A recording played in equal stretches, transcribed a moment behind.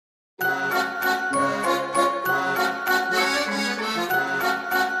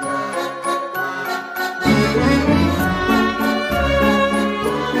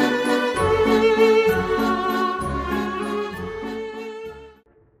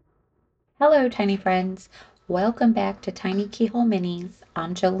Hello, tiny friends. Welcome back to Tiny Keyhole Minis.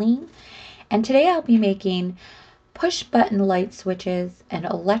 I'm Jolene, and today I'll be making push button light switches and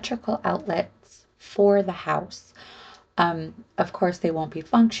electrical outlets for the house. Of course, they won't be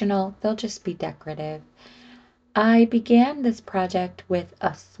functional, they'll just be decorative. I began this project with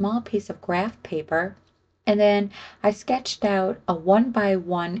a small piece of graph paper, and then I sketched out a 1 by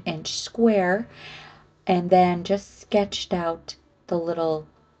 1 inch square and then just sketched out the little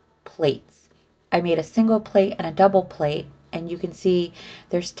plates. I made a single plate and a double plate, and you can see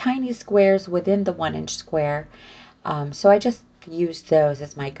there's tiny squares within the 1 inch square. So I just used those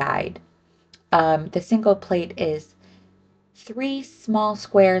as my guide. The single plate is 3 small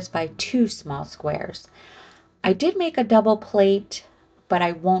squares by 2 small squares. I did make a double plate, but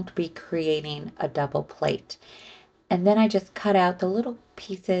I won't be creating a double plate. And then I just cut out the little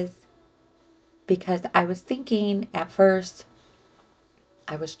pieces because I was thinking at first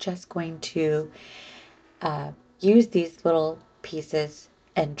I was just going to uh, use these little pieces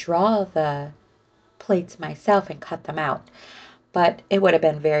and draw the plates myself and cut them out, but it would have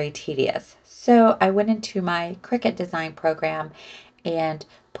been very tedious. So I went into my Cricut design program and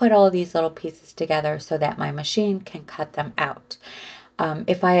put all these little pieces together so that my machine can cut them out.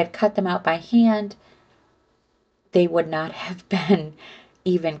 If I had cut them out by hand, they would not have been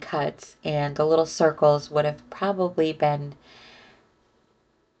even cuts, and the little circles would have probably been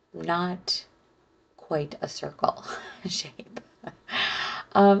not quite a circle shape.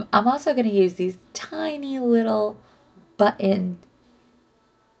 I'm also going to use these tiny little button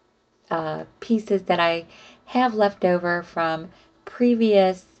pieces that I have left over from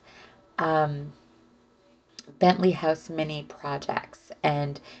previous um, Bentley House mini projects.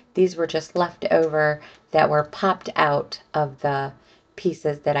 And these were just left over that were popped out of the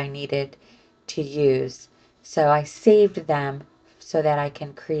pieces that I needed to use. So I saved them so that I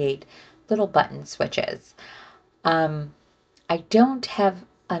can create little button switches. Um, I don't have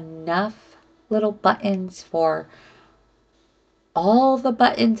enough little buttons for all the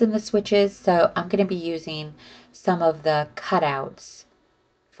buttons and the switches, so I'm going to be using some of the cutouts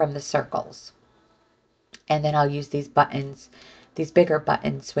from the circles. And then I'll use these buttons, these bigger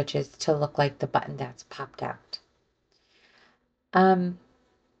button switches to look like the button that's popped out. Um,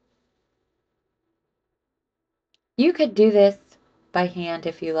 you could do this by hand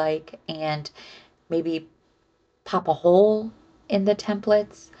if you like, and maybe pop a hole in the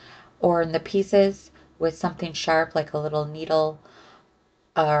templates or in the pieces with something sharp like a little needle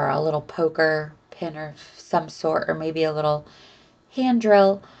or a little poker pin or some sort, or maybe a little hand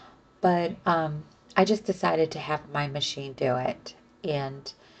drill. But I just decided to have my machine do it,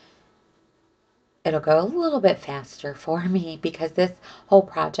 and it'll go a little bit faster for me because this whole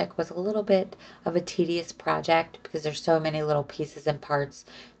project was a little bit of a tedious project because there's so many little pieces and parts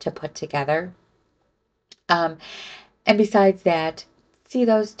to put together. Um, and besides that, see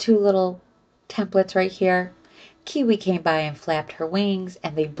those two little templates right here? Kiwi came by and flapped her wings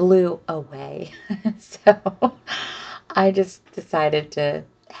and they blew away. So I just decided to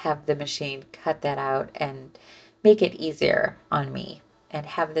have the machine cut that out and make it easier on me and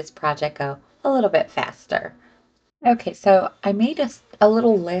have this project go a little bit faster. Okay, so I made a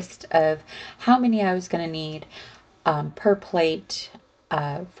little list of how many I was going to need per plate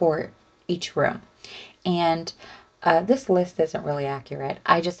for each room. And this list isn't really accurate.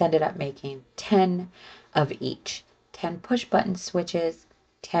 I just ended up making 10 of each, 10 push button switches,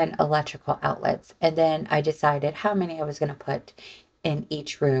 10 electrical outlets. And then I decided how many I was going to put in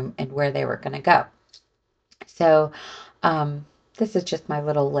each room and where they were going to go. So this is just my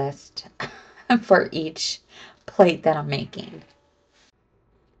little list for each plate that I'm making.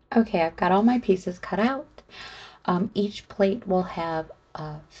 Okay, I've got all my pieces cut out. Each plate will have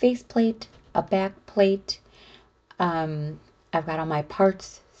a face plate, a back plate. I've got all my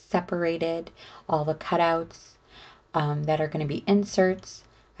parts separated, all the cutouts that are going to be inserts.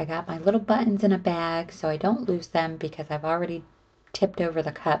 I got my little buttons in a bag so I don't lose them because I've already tipped over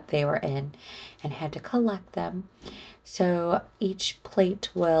the cup they were in and had to collect them. So each plate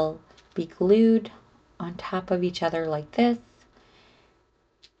will be glued on top of each other like this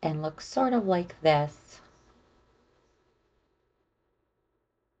and look sort of like this.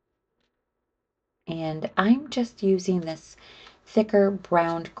 And I'm just using this thicker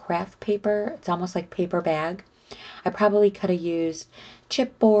brown craft paper. It's almost like paper bag. I probably could have used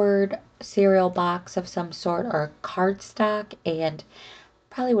chipboard, cereal box of some sort, or cardstock, and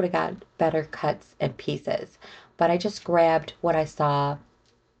probably would have got better cuts and pieces. But I just grabbed what I saw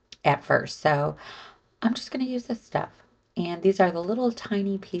at first. So I'm just going to use this stuff. And these are the little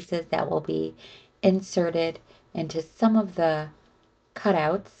tiny pieces that will be inserted into some of the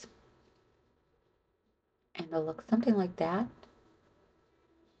cutouts. And it'll look something like that.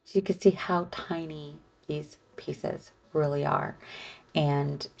 So you can see how tiny these pieces really are.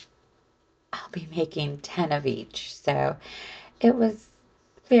 And I'll be making 10 of each. So it was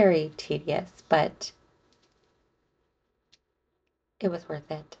very tedious, but it was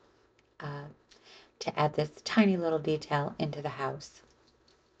worth it uh, to add this tiny little detail into the house.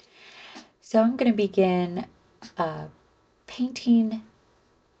 So I'm going to begin uh, painting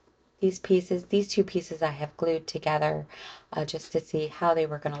these pieces. These two pieces I have glued together just to see how they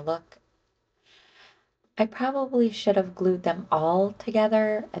were going to look. I probably should have glued them all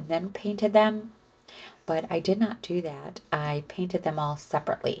together and then painted them, but I did not do that. I painted them all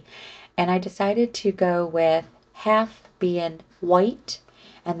separately. And I decided to go with half being white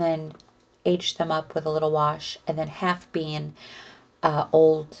and then age them up with a little wash, and then half being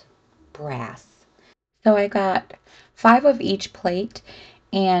old brass. So I got 5 of each plate,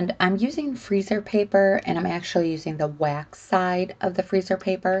 and I'm using freezer paper, and I'm actually using the wax side of the freezer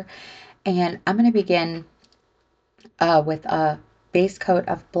paper. And I'm going to begin with a base coat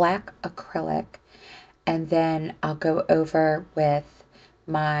of black acrylic, and then I'll go over with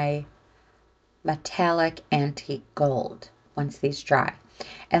my metallic antique gold once these dry.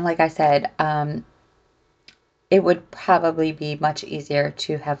 And like I said, it would probably be much easier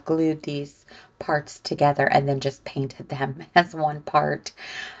to have glued these parts together and then just painted them as one part.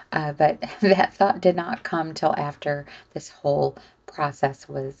 But that thought did not come till after this whole process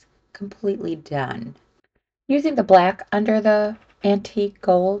was completely done. Using the black under the antique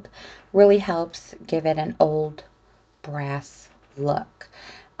gold really helps give it an old brass look.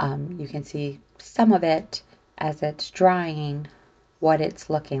 You can see some of it as it's drying, what it's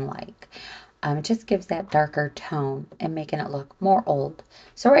looking like. It just gives that darker tone and making it look more old.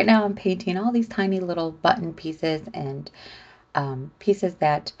 So right now I'm painting all these tiny little button pieces and pieces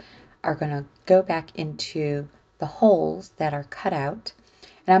that are going to go back into the holes that are cut out.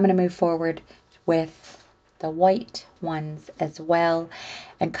 And I'm going to move forward with the white ones as well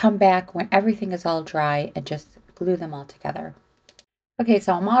and come back when everything is all dry and just glue them all together. Okay,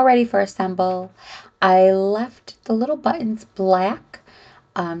 so I'm all ready for assemble. I left the little buttons black,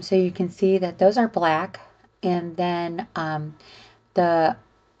 so you can see that those are black, and then the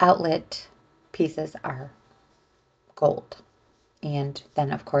outlet pieces are gold. And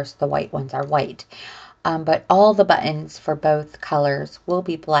then of course the white ones are white. But all the buttons for both colors will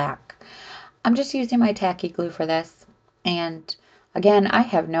be black. I'm just using my tacky glue for this. And again, I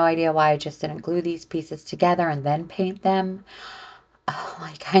have no idea why I just didn't glue these pieces together and then paint them.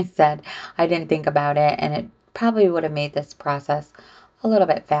 Like I said, I didn't think about it, and it probably would have made this process a little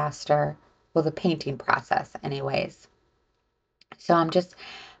bit faster. Well, the painting process anyways. So I'm just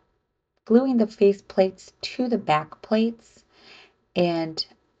gluing the face plates to the back plates, and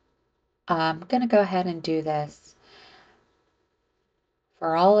I'm going to go ahead and do this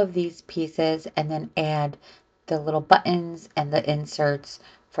for all of these pieces and then add the little buttons and the inserts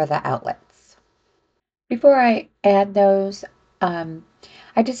for the outlets. Before I add those,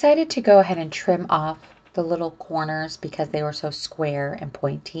 I decided to go ahead and trim off the little corners because they were so square and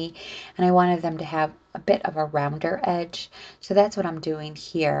pointy, and I wanted them to have a bit of a rounder edge. So that's what I'm doing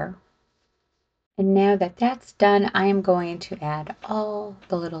here. And now that that's done, I am going to add all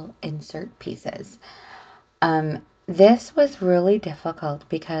the little insert pieces. This was really difficult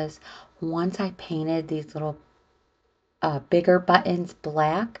because once I painted these little bigger buttons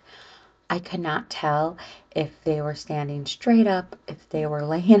black, I could not tell if they were standing straight up, if they were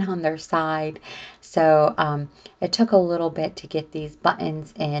laying on their side. So it took a little bit to get these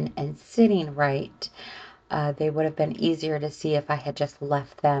buttons in and sitting right. They would have been easier to see if I had just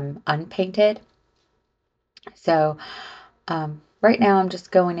left them unpainted. So right now I'm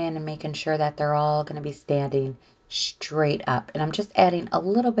just going in and making sure that they're all going to be standing straight up. And I'm just adding a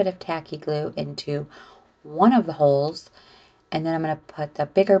little bit of tacky glue into one of the holes. And then I'm going to put the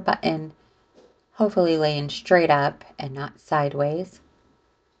bigger button hopefully laying straight up and not sideways.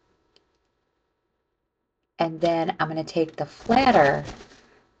 And then I'm going to take the flatter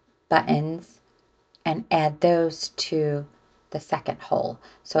buttons and add those to the second hole.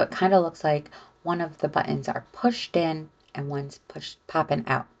 So it kind of looks like one of the buttons are pushed in and one's pushed popping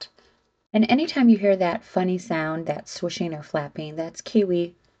out. And anytime you hear that funny sound, that swishing or flapping, that's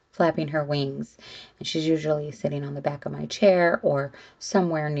Kiwi flapping her wings. And she's usually sitting on the back of my chair or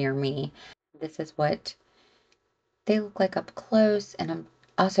somewhere near me. This is what they look like up close, and I'm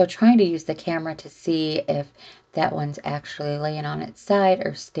also trying to use the camera to see if that one's actually laying on its side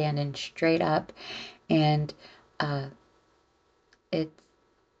or standing straight up, and it's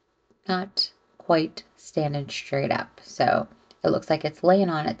not quite standing straight up. So it looks like it's laying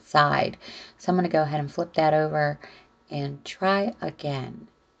on its side. So I'm going to go ahead and flip that over and try again.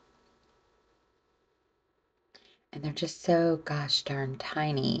 And they're just so gosh darn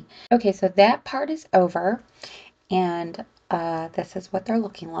tiny. Okay, so that part is over, and this is what they're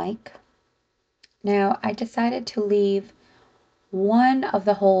looking like. Now I decided to leave one of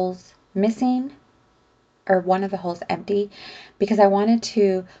the holes missing, or one of the holes empty, because I wanted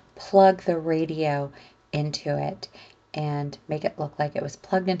to plug the radio into it and make it look like it was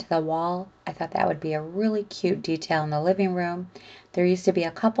plugged into the wall. I thought that would be a really cute detail in the living room. There used to be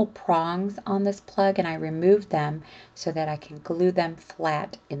a couple prongs on this plug, and I removed them so that I can glue them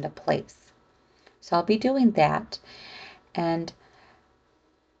flat into place. So I'll be doing that. And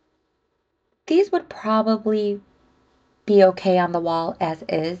these would probably be okay on the wall as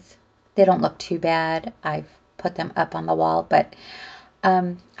is. They don't look too bad. I've put them up on the wall, but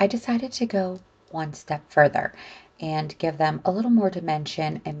I decided to go one step further and give them a little more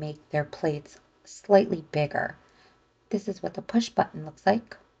dimension and make their plates slightly bigger. This is what the push button looks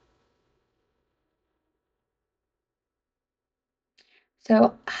like.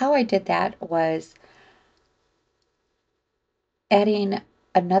 So how I did that was adding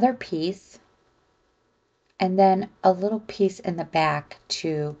another piece and then a little piece in the back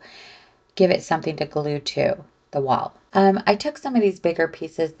to give it something to glue to the wall. I took some of these bigger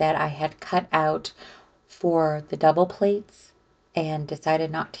pieces that I had cut out for the double plates and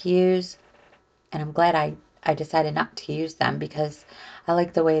decided not to use, and I'm glad I decided not to use them because I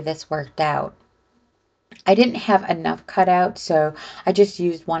like the way this worked out. I didn't have enough cutouts, so I just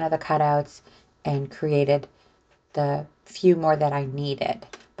used one of the cutouts and created the few more that I needed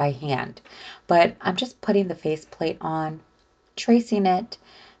by hand. But I'm just putting the faceplate on, tracing it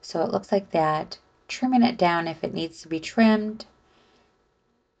so it looks like that, trimming it down if it needs to be trimmed.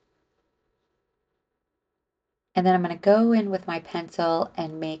 And then I'm going to go in with my pencil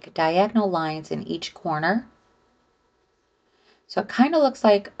and make diagonal lines in each corner. So it kind of looks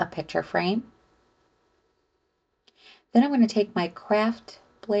like a picture frame. Then I'm going to take my craft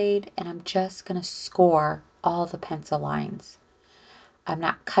blade and I'm just going to score all the pencil lines. I'm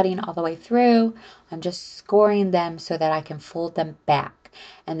not cutting all the way through. I'm just scoring them so that I can fold them back.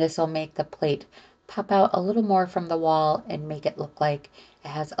 And this will make the plate pop out a little more from the wall and make it look like it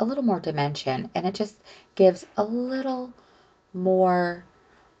has a little more dimension. And it just gives a little more,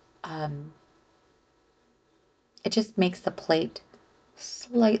 it just makes the plate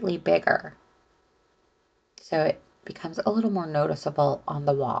slightly bigger. So it becomes a little more noticeable on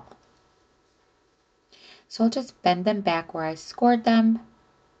the wall. So I'll just bend them back where I scored them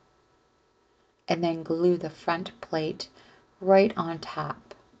and then glue the front plate right on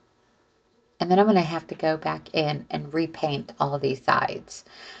top. And then I'm going to have to go back in and repaint all of these sides.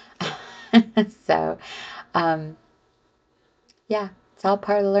 So, yeah, it's all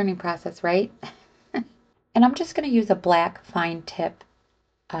part of the learning process, right? And I'm just going to use a black fine tip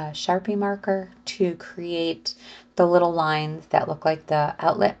Sharpie marker to create the little lines that look like the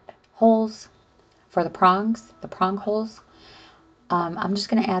outlet holes for the prongs, the prong holes. I'm just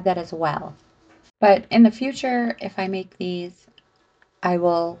going to add that as well. But in the future, if I make these, I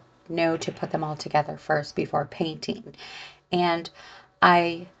will know to put them all together first before painting. And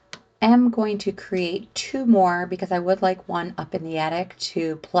I am going to create two more because I would like one up in the attic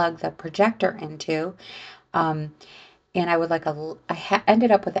to plug the projector into. And I would like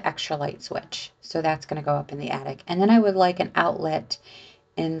ended up with an extra light switch. So that's going to go up in the attic. And then I would like an outlet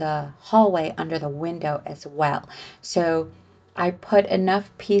in the hallway under the window as well. So I put enough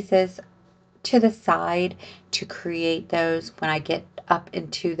pieces to the side to create those when I get up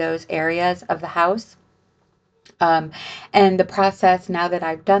into those areas of the house. Um, and the process, now that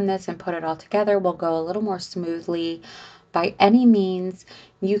I've done this and put it all together, will go a little more smoothly. By any means,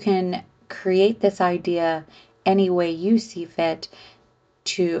 you can create this idea any way you see fit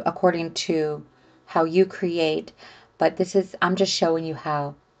to according to how you create. But this is, I'm just showing you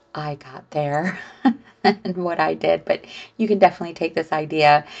how I got there and what I did. But you can definitely take this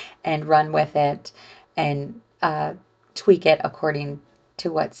idea and run with it and tweak it according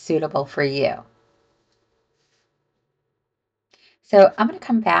to what's suitable for you. So I'm going to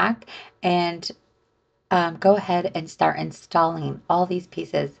come back and go ahead and start installing all these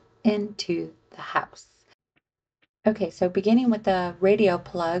pieces into the house. Okay, so beginning with the radio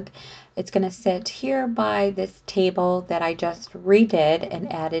plug, it's going to sit here by this table that I just redid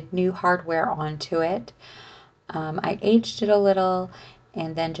and added new hardware onto it. I aged it a little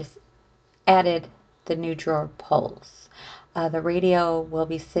and then just added the new drawer pulls. The radio will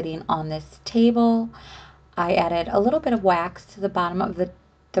be sitting on this table. I added a little bit of wax to the bottom of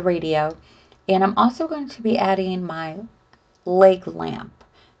the radio, and I'm also going to be adding my leg lamp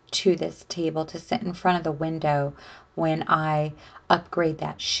to this table to sit in front of the window when I upgrade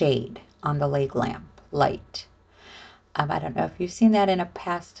that shade on the leg lamp light. I don't know if you've seen that in a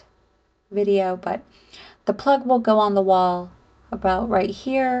past video, but the plug will go on the wall about right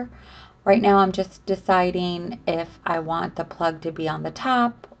here. Right now I'm just deciding if I want the plug to be on the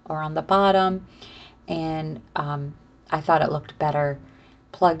top or on the bottom, and I thought it looked better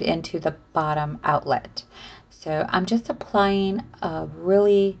plugged into the bottom outlet. So I'm just applying a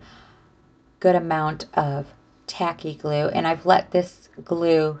really good amount of tacky glue, and I've let this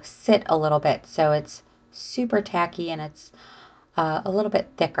glue sit a little bit, so it's super tacky and it's a little bit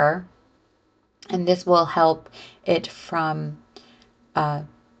thicker, and this will help it from uh,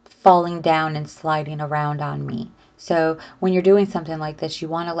 falling down and sliding around on me. So when you're doing something like this, you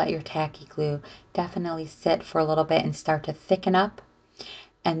want to let your tacky glue definitely sit for a little bit and start to thicken up,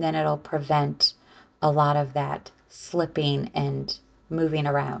 and then it'll prevent a lot of that slipping and moving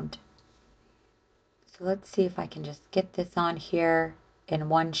around. So let's see if I can just get this on here in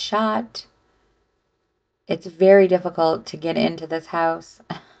one shot. It's very difficult to get into this house,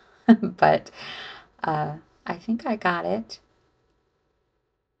 but I think I got it.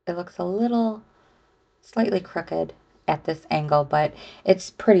 It looks a little slightly crooked at this angle, but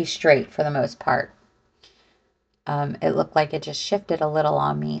it's pretty straight for the most part. It looked like it just shifted a little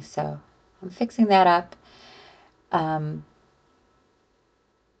on me, so I'm fixing that up. Um,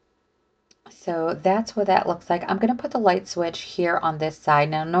 so that's what that looks like. I'm going to put the light switch here on this side.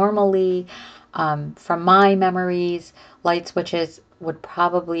 Now, normally, from my memories, light switches would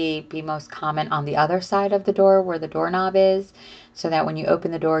probably be most common on the other side of the door where the doorknob is, so that when you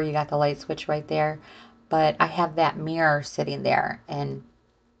open the door, you got the light switch right there. But I have that mirror sitting there, and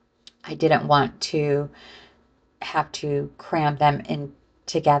I didn't want to have to cram them in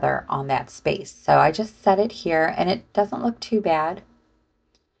together on that space. So I just set it here, and it doesn't look too bad.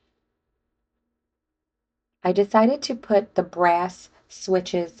 I decided to put the brass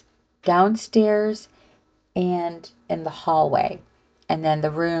switches downstairs and in the hallway, and then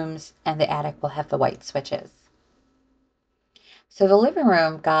the rooms and the attic will have the white switches. So the living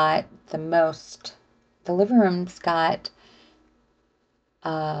room got the most. The living room's got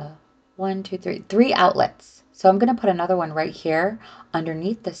uh, one, two, three outlets. So I'm going to put another one right here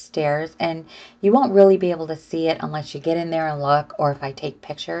underneath the stairs, and you won't really be able to see it unless you get in there and look, or if I take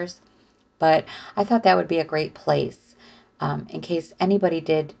pictures. But I thought that would be a great place in case anybody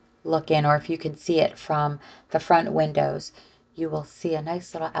did look in, or if you can see it from the front windows, you will see a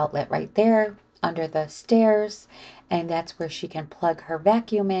nice little outlet right there under the stairs, and that's where she can plug her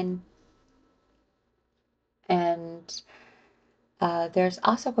vacuum in. And there's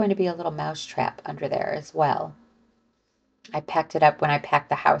also going to be a little mouse trap under there as well. I packed it up when I packed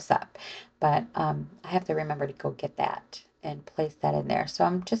the house up, but I have to remember to go get that and place that in there. So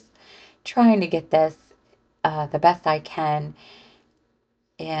I'm just trying to get this the best I can,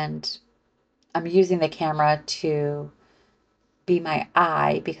 and I'm using the camera to be my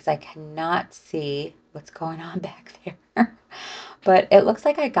eye because I cannot see what's going on back there. But it looks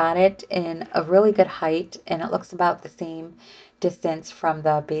like I got it in a really good height, and it looks about the same distance from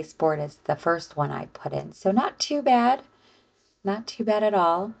the baseboard as the first one I put in. So not too bad. Not too bad at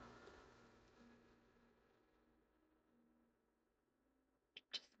all.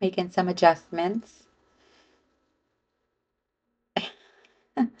 Just making some adjustments.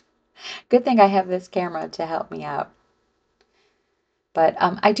 Good thing I have this camera to help me out. But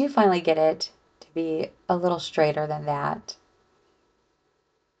I do finally get it to be a little straighter than that.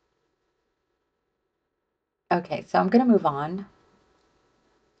 Okay, so I'm going to move on,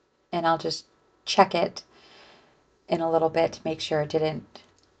 and I'll just check it in a little bit to make sure it didn't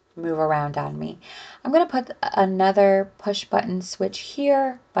move around on me. I'm going to put another push button switch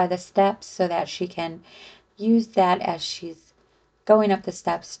here by the steps so that she can use that as she's going up the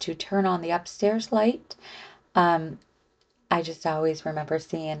steps to turn on the upstairs light. I just always remember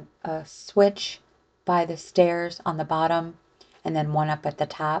seeing a switch by the stairs on the bottom and then one up at the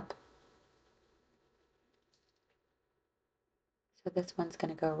top. So this one's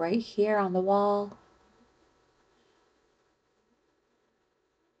going to go right here on the wall.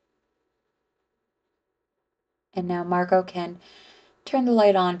 And now Margot can turn the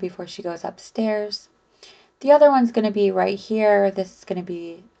light on before she goes upstairs. The other one's going to be right here. This is going to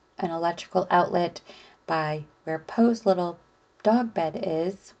be an electrical outlet by where Poe's little dog bed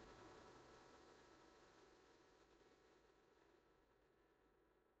is.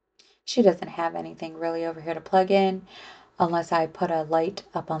 She doesn't have anything really over here to plug in unless I put a light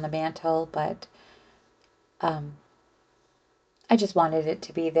up on the mantle, but I just wanted it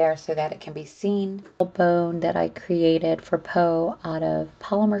to be there so that it can be seen. A bone that I created for Poe out of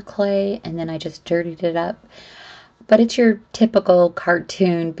polymer clay, and then I just dirtied it up. But it's your typical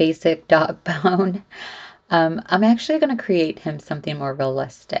cartoon basic dog bone. I'm actually going to create him something more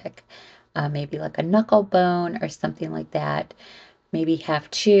realistic. Maybe like a knuckle bone or something like that. Maybe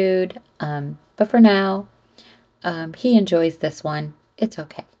half chewed. But for now, he enjoys this one. It's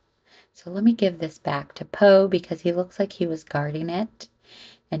okay. So let me give this back to Poe because he looks like he was guarding it.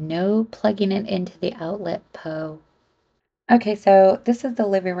 And no plugging it into the outlet, Poe. Okay, so this is the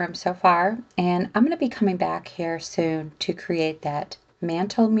living room so far, and I'm going to be coming back here soon to create that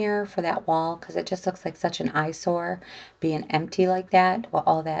mantle mirror for that wall because it just looks like such an eyesore being empty like that, with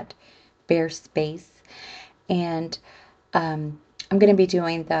all that bare space. And I'm going to be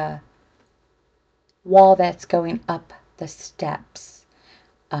doing the wall that's going up the steps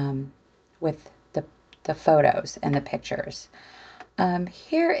with the photos and the pictures.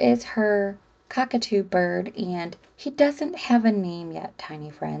 Here is her cockatoo bird, and he doesn't have a name yet, tiny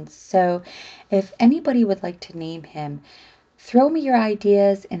friends. So if anybody would like to name him, throw me your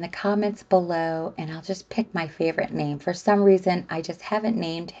ideas in the comments below, and I'll just pick my favorite name. For some reason, I just haven't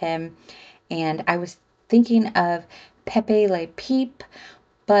named him, and I was thinking of Pepe Le Peep,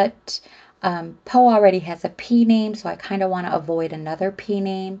 but Poe already has a P name, so I kind of want to avoid another P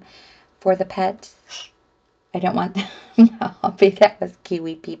name for the pets. I don't want them, no, that was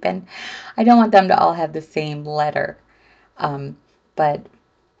Kiwi peeping. I don't want them to all have the same letter. Um, but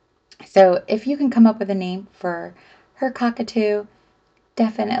so if you can come up with a name for her cockatoo,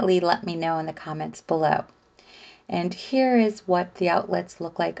 definitely let me know in the comments below. And here is what the outlets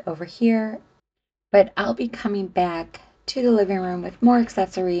look like over here. But I'll be coming back to the living room with more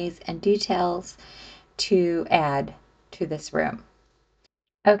accessories and details to add to this room.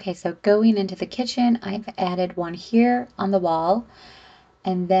 Okay, so going into the kitchen, I've added one here on the wall.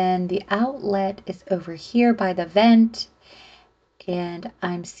 And then the outlet is over here by the vent. And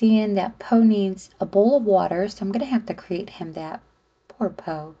I'm seeing that Poe needs a bowl of water, so I'm going to have to create him that. Poor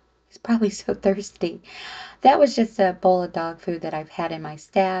Poe. He's probably so thirsty. That was just a bowl of dog food that I've had in my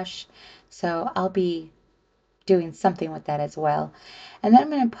stash. So I'll be doing something with that as well. And then I'm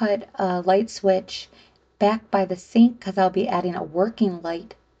going to put a light switch back by the sink because I'll be adding a working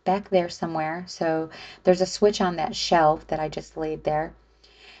light back there somewhere. So there's a switch on that shelf that I just laid there.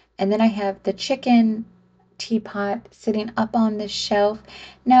 And then I have the chicken teapot sitting up on this shelf.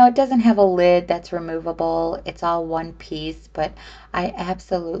 Now it doesn't have a lid that's removable. It's all one piece, but I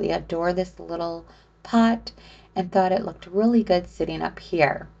absolutely adore this little pot and thought it looked really good sitting up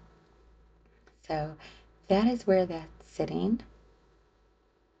here. So that is where that's sitting.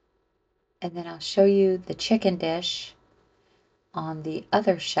 And then I'll show you the chicken dish on the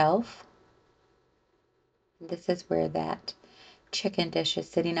other shelf. This is where that chicken dish is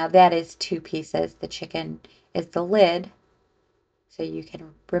sitting. Now that is two pieces. The chicken is the lid, so you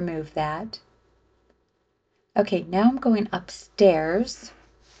can remove that. Okay, now I'm going upstairs.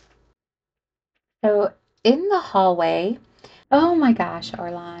 So in the hallway, oh my gosh,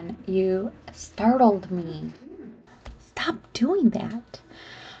 Orlan, you startled me. Stop doing that.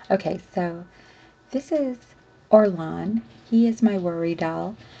 Okay, so this is Orlan. He is my worry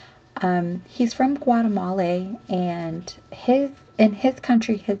doll. He's from Guatemala, and in his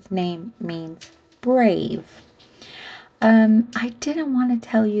country, his name means brave. I didn't want to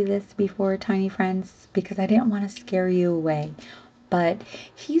tell you this before, tiny friends, because I didn't want to scare you away. But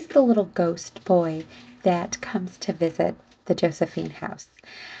he's the little ghost boy that comes to visit the Josephine house.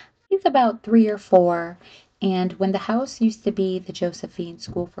 He's about 3 or 4, and when the house used to be the Josephine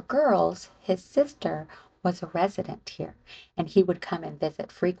School for Girls, his sister was a resident here, and he would come and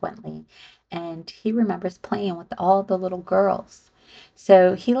visit frequently. And he remembers playing with all the little girls.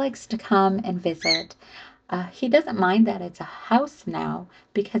 So he likes to come and visit. He doesn't mind that it's a house now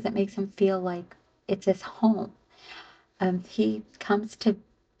because it makes him feel like it's his home. He comes to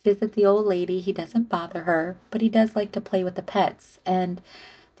visit the old lady. He doesn't bother her, but he does like to play with the pets and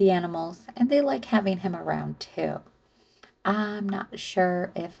the animals, and they like having him around too. I'm not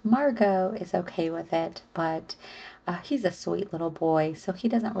sure if Margot is okay with it, but he's a sweet little boy, so he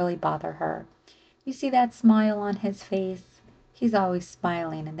doesn't really bother her. You see that smile on his face? He's always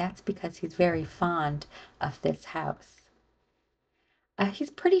smiling, and that's because he's very fond of this house.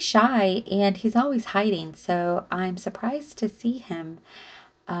 He's pretty shy and he's always hiding, so I'm surprised to see him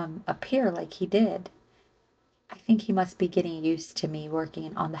appear like he did. I think he must be getting used to me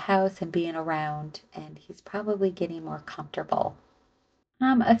working on the house and being around, and he's probably getting more comfortable.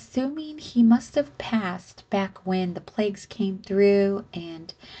 I'm assuming he must have passed back when the plagues came through,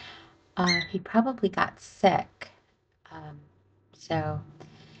 and he probably got sick. Um, So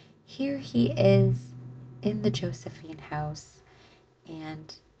here he is in the Josephine house,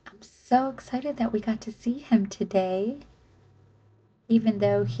 and I'm so excited that we got to see him today, even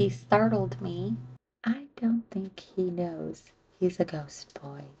though he startled me. I don't think he knows he's a ghost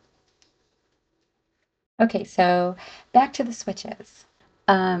boy. Okay, so back to the switches.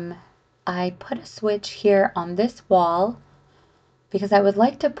 Um, I put a switch here on this wall because I would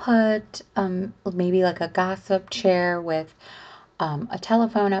like to put maybe like a gossip chair with a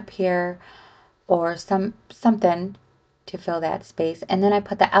telephone up here or something to fill that space. And then I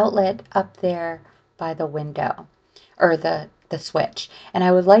put the outlet up there by the window or the switch. And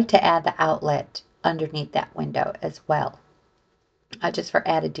I would like to add the outlet underneath that window as well, just for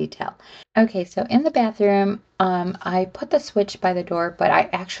added detail. Okay, so in the bathroom, I put the switch by the door, but I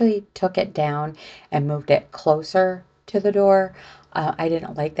actually took it down and moved it closer to the door. I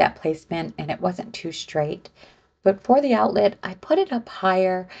didn't like that placement and it wasn't too straight. But for the outlet, I put it up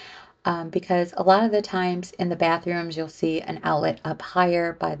higher because a lot of the times in the bathrooms, you'll see an outlet up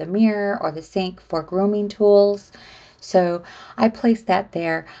higher by the mirror or the sink for grooming tools. So I placed that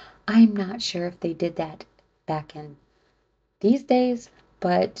there. I'm not sure if they did that back in these days,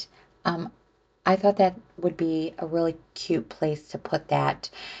 but um, I thought that would be a really cute place to put that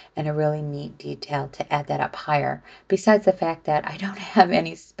and a really neat detail to add that up higher. Besides the fact that I don't have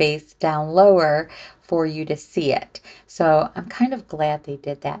any space down lower for you to see it. So I'm kind of glad they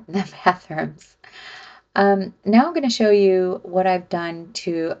did that in the bathrooms. Now I'm going to show you what I've done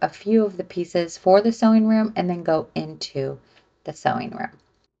to a few of the pieces for the sewing room and then go into the sewing room.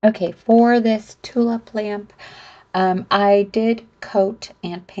 Okay, for this tulip lamp, I did coat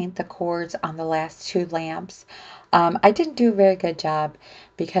and paint the cords on the last two lamps. I didn't do a very good job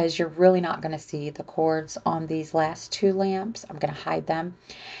because you're really not going to see the cords on these last two lamps. I'm going to hide them.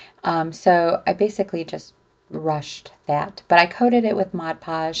 So I basically just rushed that. But I coated it with Mod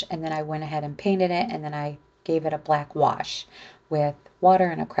Podge and then I went ahead and painted it and then I gave it a black wash with water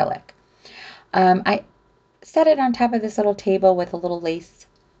and acrylic. I set it on top of this little table with a little lace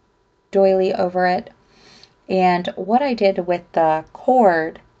doily over it. And what I did with the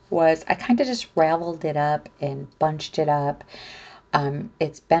cord was I kind of just raveled it up and bunched it up.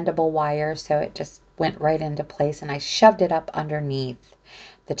 It's bendable wire, so it just went right into place, and I shoved it up underneath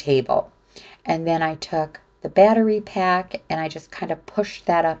the table. And then I took the battery pack and I just kind of pushed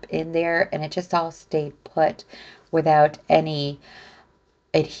that up in there, and it just all stayed put without any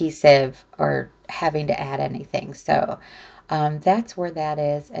adhesive or having to add anything. So that's where that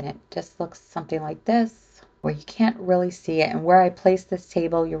is, and it just looks something like this, where you can't really see it. And where I place this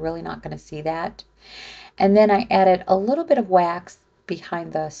table, you're really not going to see that. And then I added a little bit of wax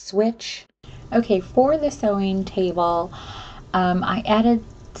behind the switch. Okay, for the sewing table, I added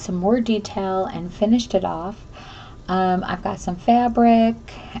some more detail and finished it off. I've got some fabric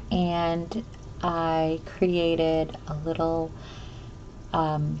and I created a little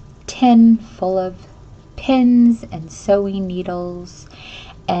tin full of pins and sewing needles,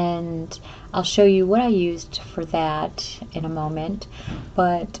 and I'll show you what I used for that in a moment.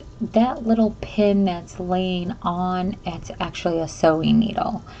 But that little pin that's laying on, it's actually a sewing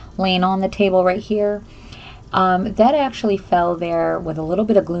needle laying on the table right here. That actually fell there with a little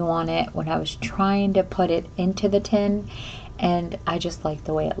bit of glue on it when I was trying to put it into the tin, and I just liked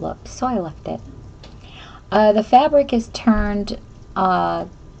the way it looked, so I left it. The fabric is turned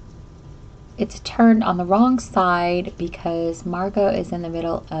it's turned on the wrong side because Margot is in the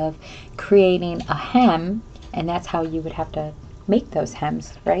middle of creating a hem, and that's how you would have to make those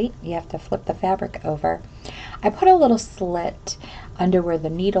hems, right? You have to flip the fabric over. I put a little slit under where the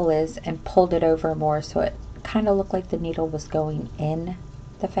needle is and pulled it over more so it kind of looked like the needle was going in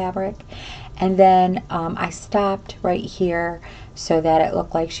the fabric. And then I stopped right here so that it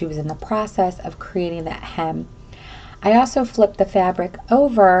looked like she was in the process of creating that hem. I also flipped the fabric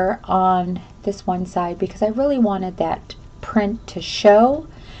over on this one side because I really wanted that print to show.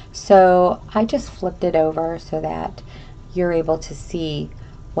 So I just flipped it over so that you're able to see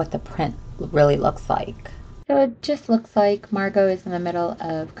what the print really looks like. So it just looks like Margot is in the middle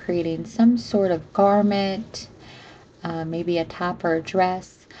of creating some sort of garment, maybe a top or a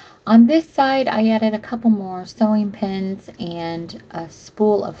dress. On this side, I added a couple more sewing pins and a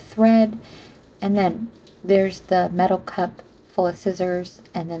spool of thread, and then there's the metal cup full of scissors,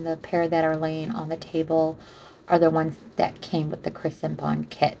 and then the pair that are laying on the table are the ones that came with the Crimson Bond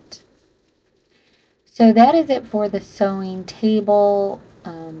kit. So that is it for the sewing table.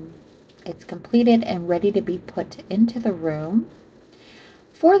 It's completed and ready to be put into the room.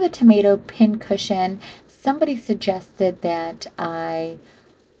 For the tomato pin cushion, somebody suggested that I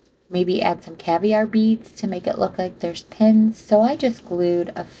maybe add some caviar beads to make it look like there's pins. So I just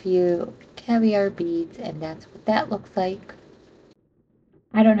glued a few caviar beads, and that's what that looks like.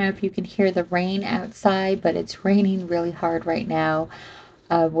 I don't know if you can hear the rain outside, but it's raining really hard right now.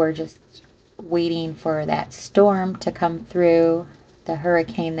 We're just waiting for that storm to come through, the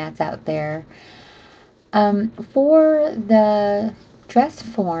hurricane that's out there. For the dress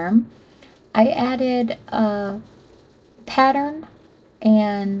form, I added a pattern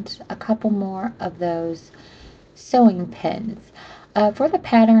and a couple more of those sewing pins. For the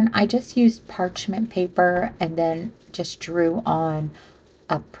pattern, I just used parchment paper and then just drew on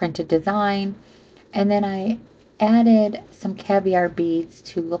a printed design. And then I added some caviar beads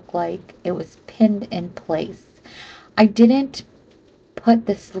to look like it was pinned in place. I didn't put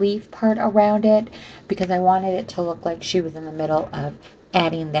the sleeve part around it because I wanted it to look like she was in the middle of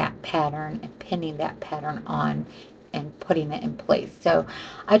adding that pattern and pinning that pattern on and putting it in place. So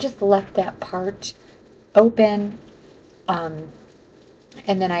I just left that part open, and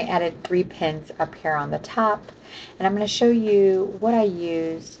then I added 3 pins up here on the top. And I'm going to show you what I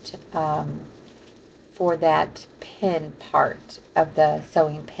used for that pin part of the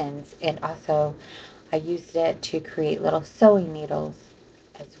sewing pins, and also I used it to create little sewing needles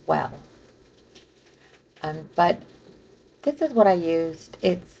as well. But this is what I used.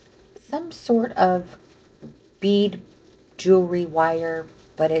 It's some sort of bead jewelry wire,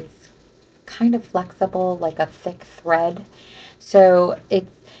 but it's kind of flexible, like a thick thread. So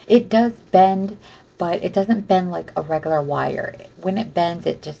it does bend, but it doesn't bend like a regular wire. When it bends,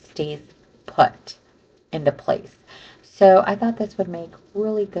 it just stays put into place. So I thought this would make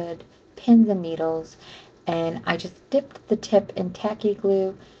really good pins and needles, and I just dipped the tip in tacky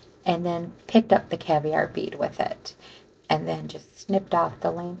glue and then picked up the caviar bead with it, and then just snipped off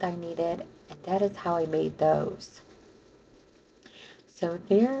the length I needed, and that is how I made those. So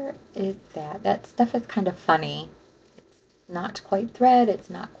there is that. That stuff is kind of funny. It's not quite thread, it's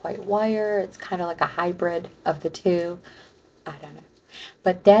not quite wire, it's kind of like a hybrid of the two. I don't know.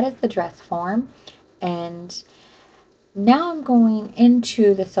 But that is the dress form, and now I'm going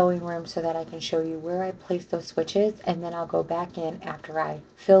into the sewing room so that I can show you where I place those switches, and then I'll go back in after I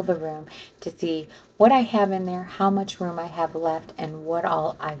fill the room to see what I have in there, how much room I have left, and what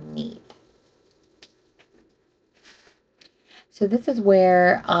all I need. So this is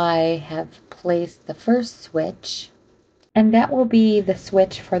where I have placed the first switch, and that will be the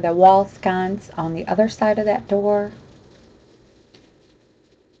switch for the wall sconce on the other side of that door.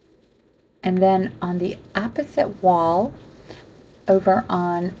 And then on the opposite wall, over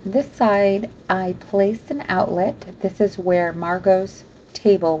on this side, I placed an outlet. This is where Margot's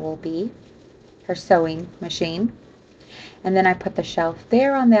table will be, her sewing machine. And then I put the shelf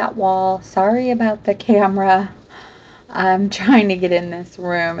there on that wall. Sorry about the camera. I'm trying to get in this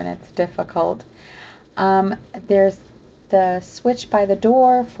room and it's difficult. There's the switch by the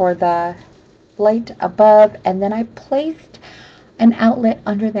door for the light above, and then I placed an outlet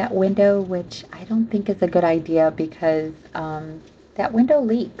under that window, which I don't think is a good idea because that window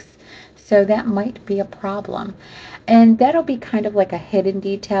leaks. So that might be a problem. And that'll be kind of like a hidden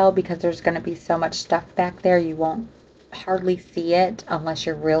detail because there's going to be so much stuff back there you won't hardly see it unless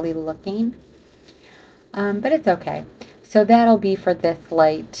you're really looking. But it's okay. So that'll be for this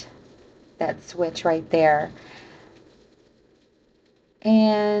light, that switch right there.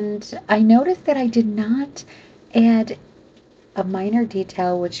 And I noticed that I did not add a minor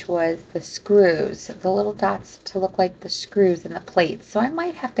detail, which was the screws, the little dots to look like the screws in the plates. So I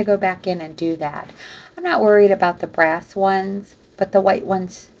might have to go back in and do that. I'm not worried about the brass ones, but the white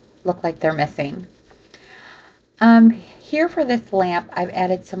ones look like they're missing. Here for this lamp, I've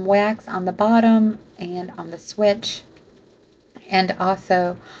added some wax on the bottom and on the switch, and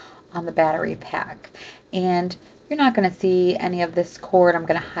also on the battery pack. And you're not going to see any of this cord. I'm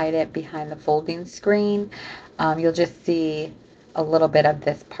going to hide it behind the folding screen. You'll just see a little bit of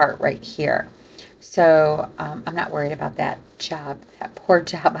this part right here. So I'm not worried about that job, that poor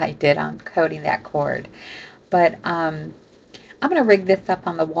job I did on coating that cord. But I'm going to rig this up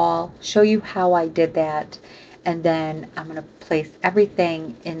on the wall, show you how I did that, and then I'm going to place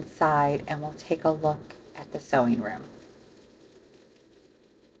everything inside and we'll take a look at the sewing room.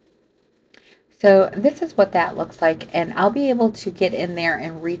 So this is what that looks like, and I'll be able to get in there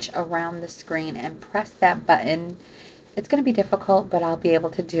and reach around the screen and press that button. It's going to be difficult, but I'll be able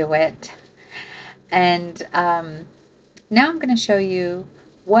to do it. And now I'm going to show you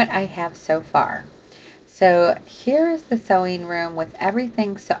what I have so far. So here is the sewing room with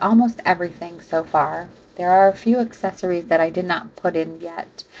everything, so almost everything so far. There are a few accessories that I did not put in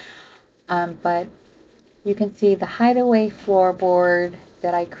yet, but you can see the hideaway floorboard,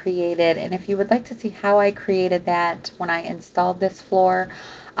 that I created. And if you would like to see how I created that when I installed this floor,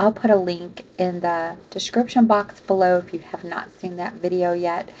 I'll put a link in the description box below if you have not seen that video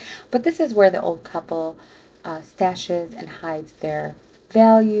yet. But this is where the old couple stashes and hides their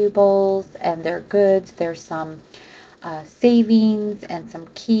valuables and their goods. There's some savings and some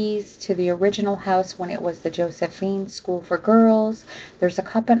keys to the original house when it was the Josephine School for Girls. There's a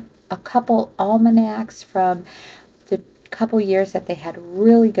couple almanacs from the couple years that they had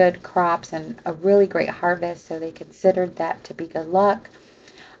really good crops and a really great harvest, so they considered that to be good luck.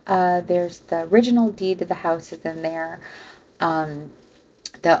 There's the original deed to the house is in there. Um,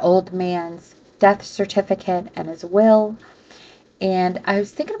 the old man's death certificate and his will. And I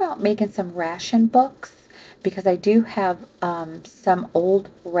was thinking about making some ration books because I do have some old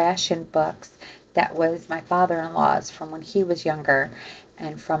ration books that was my father-in-law's from when he was younger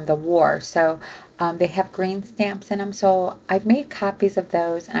and from the war. So they have green stamps in them. So I've made copies of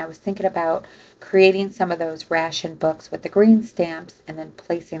those, and I was thinking about creating some of those ration books with the green stamps and then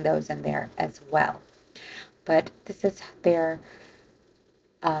placing those in there as well. But this is their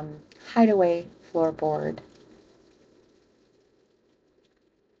hideaway floorboard.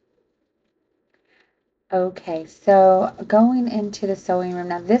 Okay, so going into the sewing room.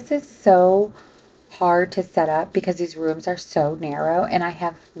 Now, this is so hard to set up because these rooms are so narrow, and I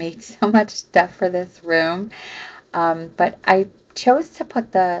have made so much stuff for this room. But I chose to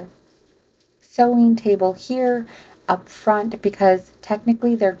put the sewing table here up front because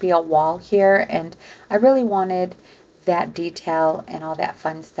technically there'd be a wall here, and I really wanted that detail and all that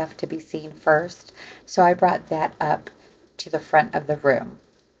fun stuff to be seen first. So I brought that up to the front of the room.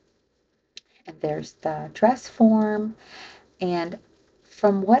 And there's the dress form. And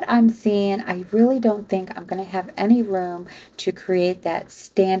from what I'm seeing, I really don't think I'm going to have any room to create that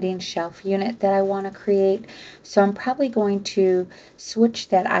standing shelf unit that I want to create. So I'm probably going to switch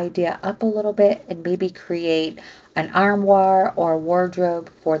that idea up a little bit and maybe create an armoire or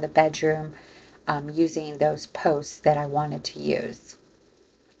wardrobe for the bedroom using those posts that I wanted to use.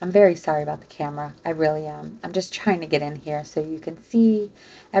 I'm very sorry about the camera. I really am. I'm just trying to get in here so you can see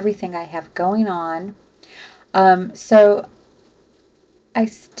everything I have going on. So I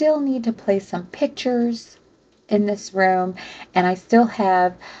still need to place some pictures in this room, and I still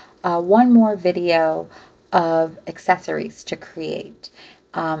have one more video of accessories to create.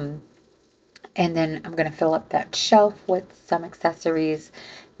 Um, and then I'm going to fill up that shelf with some accessories.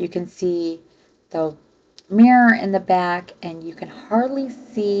 You can see the mirror in the back, and you can hardly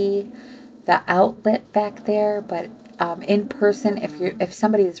see the outlet back there, but in person, if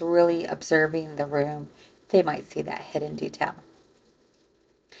somebody is really observing the room, they might see that hidden detail.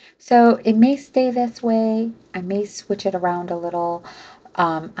 So it may stay this way. I may switch it around a little.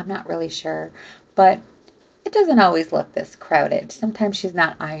 I'm not really sure, but it doesn't always look this crowded. Sometimes she's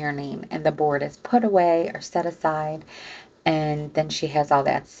not ironing and the board is put away or set aside, and then she has all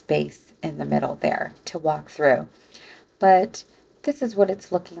that space in the middle there to walk through. But this is what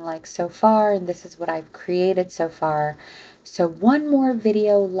it's looking like so far, and this is what I've created so far. So one more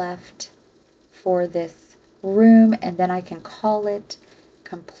video left for this room, and then I can call it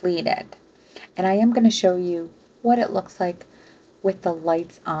completed. And I am going to show you what it looks like with the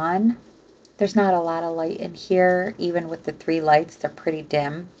lights on. There's not a lot of light in here, even with the 3 lights, they're pretty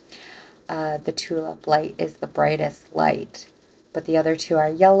dim. The tulip light is the brightest light, but the other 2 are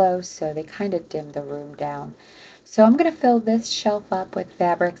yellow, so they kind of dim the room down. So I'm going to fill this shelf up with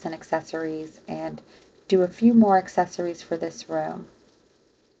fabrics and accessories and do a few more accessories for this room.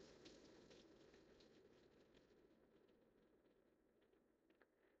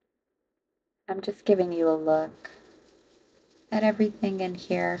 I'm just giving you a look at everything in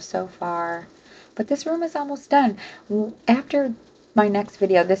here so far. But this room is almost done. After my next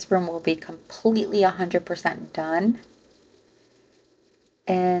video, this room will be completely 100% done.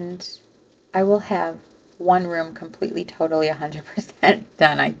 And I will have one room completely, totally 100%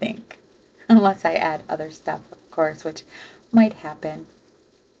 done, I think. Unless I add other stuff, of course, which might happen.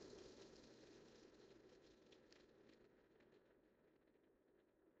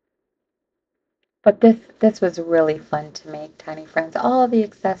 But this was really fun to make, Tiny Friends. All the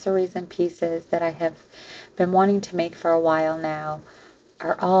accessories and pieces that I have been wanting to make for a while now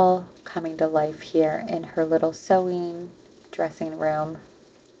are all coming to life here in her little sewing dressing room.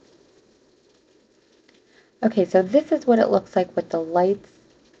 Okay, so this is what it looks like with the lights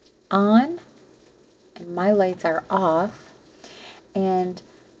on, and my lights are off. And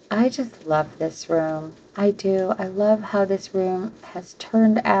I just love this room. I do. I love how this room has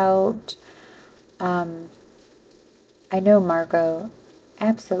turned out. Um, I know Margot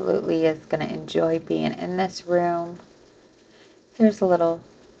absolutely is going to enjoy being in this room. Here's the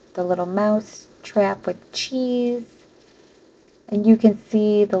little mouse trap with cheese. And you can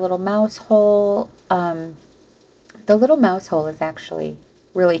see the little mouse hole. The little mouse hole is actually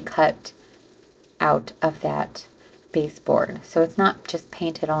really cut out of that baseboard. So it's not just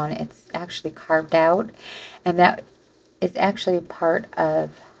painted on, it's actually carved out. And that is actually part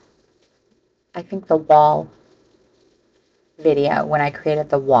of, I think, the wall video when I created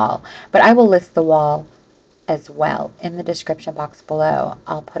the wall. But I will list the wall as well in the description box below.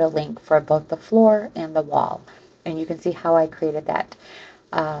 I'll put a link for both the floor and the wall. And you can see how I created that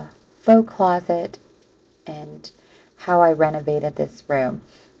uh, faux closet and how I renovated this room.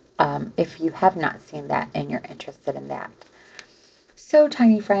 If you have not seen that and you're interested in that. So,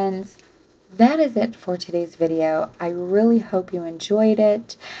 tiny friends, that is it for today's video. I really hope you enjoyed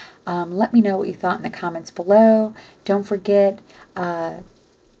it. Let me know what you thought in the comments below. Don't forget,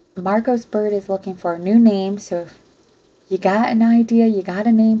 Marco's bird is looking for a new name, so if you got an idea, you got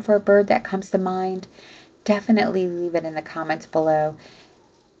a name for a bird that comes to mind, definitely leave it in the comments below.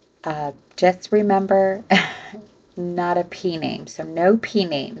 Just remember, not a P name, so no P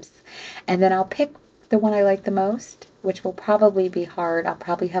names. And then I'll pick the one I like the most, which will probably be hard. I'll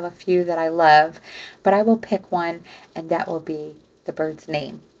probably have a few that I love, but I will pick one, and that will be the bird's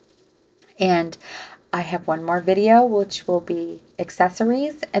name. And I have one more video, which will be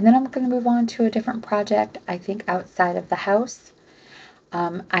accessories, and then I'm going to move on to a different project, I think outside of the house.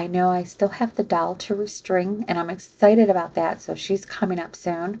 I know I still have the doll to restring, and I'm excited about that, so she's coming up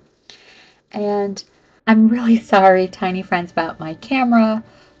soon. And I'm really sorry, tiny friends, about my camera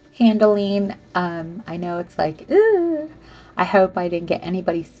handling. I know it's like, ugh. I hope I didn't get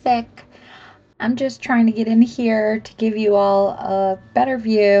anybody sick. I'm just trying to get in here to give you all a better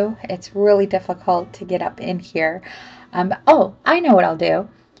view. It's really difficult to get up in here. Oh, I know what I'll do.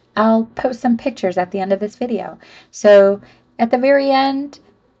 I'll post some pictures at the end of this video. So at the very end,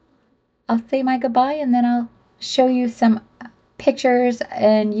 I'll say my goodbye and then I'll show you some pictures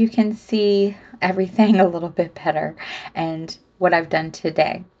and you can see everything a little bit better and what I've done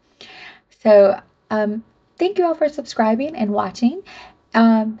today. So, thank you all for subscribing and watching.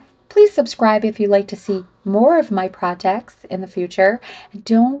 Please subscribe if you'd like to see more of my projects in the future.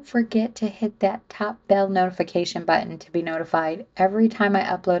 Don't forget to hit that top bell notification button to be notified every time I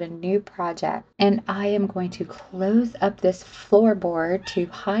upload a new project. And I am going to close up this floorboard to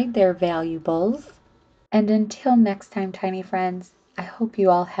hide their valuables. And until next time, tiny friends, I hope you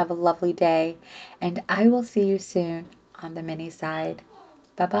all have a lovely day, and I will see you soon on the mini side.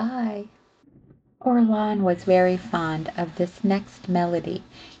 Bye-bye. Orlan was very fond of this next melody.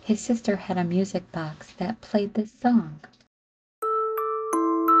 His sister had a music box that played this song.